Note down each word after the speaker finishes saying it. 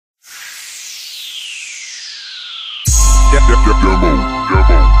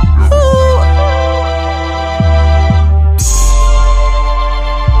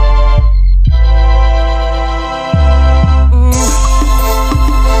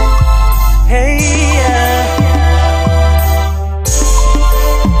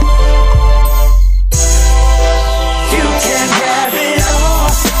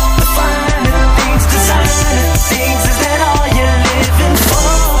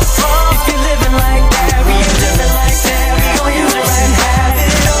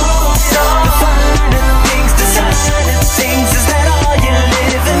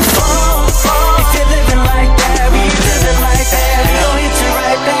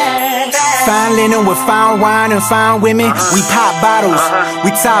Fine linen with fine wine and fine women. We pop bottles,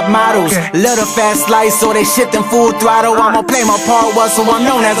 we top models. Love the fast life, so they shit them full throttle. I'ma play my part well, so I'm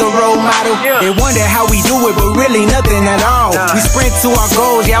known as a role model. They wonder how we do it, but really nothing at all. We sprint to our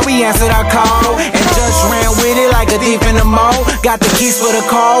goals, yeah, we answered our call. And just ran with it like a thief in the mall. Got the keys for the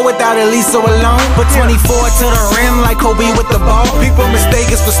car without a lease or a loan. Put 24 to the rim like Kobe with the ball. People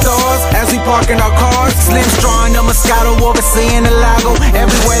mistake us for stars as we park in our cars. Slim strong, the Moscato, overseeing the Lago.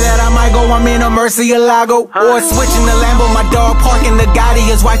 Everywhere that I might go, I'm in a Murcielago. Or switching the Lambo, my dog parking the Gotti.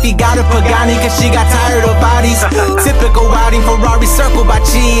 His wifey got a Pagani cause she got tired of bodies. Typical riding Ferrari circled by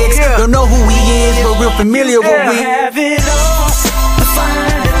chicks. Don't know who he is, but real familiar with we have it all. The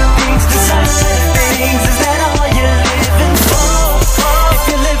fine things, the things, is that all you're living for? If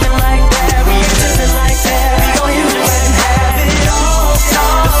you're living like that, we ain't living like that. We gon' use it and have it all.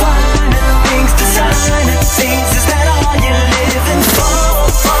 The fine things, the things, is that all you're living for?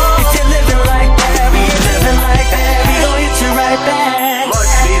 If you're living like that, we ain't living like that. We gon' hit you right back.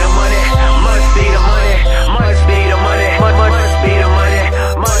 Must be the money, must be the money, must be the money, must be the money,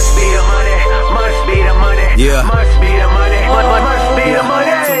 must be the money, must be the money, yeah, must be the money, must be the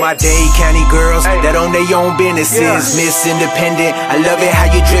money. To my Dade County girls that own their own businesses, Miss Independent, I love it how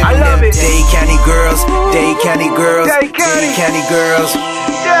you driven them. Dade County girls, Dade County girls, Dade County girls.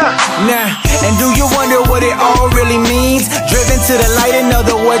 Nah, and do you wonder what it all really means? Driven to the light, in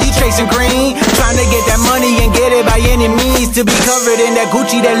other words, you chasing green. Trying to get that money and get it by any means. To be covered in that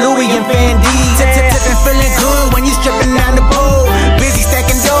Gucci, that Louis and Fendi. Tipping, feeling good when you stripping down the pole. Busy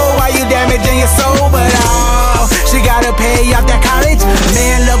stacking dough while you damaging your soul. But she gotta pay off that college.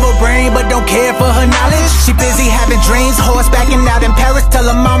 Man love her brain but don't care for her knowledge. She busy having dreams, horsebacking out in Paris. Tell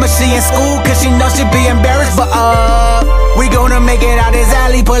her mama she in school cause she knows she be embarrassed. But we gonna make it out this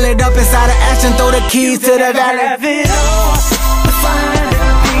alley. Pull it up inside the ash and throw the keys to the valley. Have it all. The fine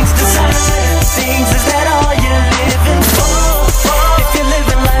things, the things, is that all you're living for? If you're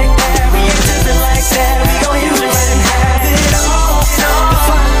living like that, we ain't living like that. We gon' use it and have it all. The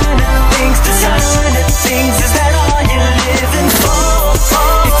fine things, the things, is that all you're living for?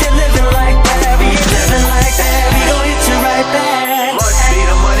 If you're living like that, we ain't living like that. We gon' hit you right back. Must be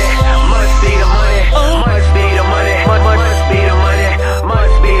the money, must be the money, must be the money, must be the money, must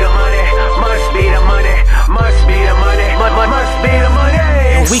be the money, must be the money, must be the money, must be the money.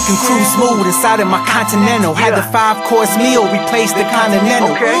 We can cruise smooth inside of my Continental. Had the 5-course meal, replaced the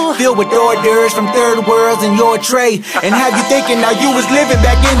Continental. Filled with hors d'oeuvres from third worlds in your tray. And have you thinking now you was living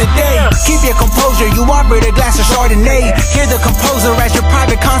back in the day. Keep your composure, you offered a glass of Chardonnay. Hear the composer as your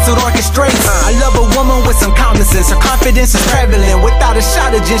private concert orchestrates. I love a woman with some cognizance. Her confidence is prevalent. Without a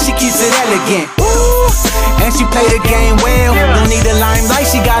shot of gin, she keeps it elegant. Ooh, and she play the game well. Don't need the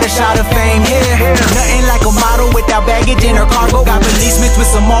limelight, she got a shot of fame here. Nothing like a model without baggage in her cargo. Got police mixed with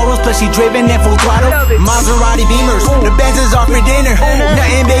some morals, plus she driven and full throttle. Maserati Beamers, the Benz is off for dinner.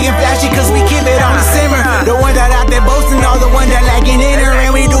 Nothing big and flashy cause we keep it on the simmer. The ones that out there boasting are the ones that lacking in her.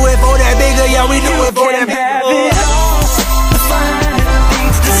 And we do it for that bigger, yeah, we do it for them. Have it all.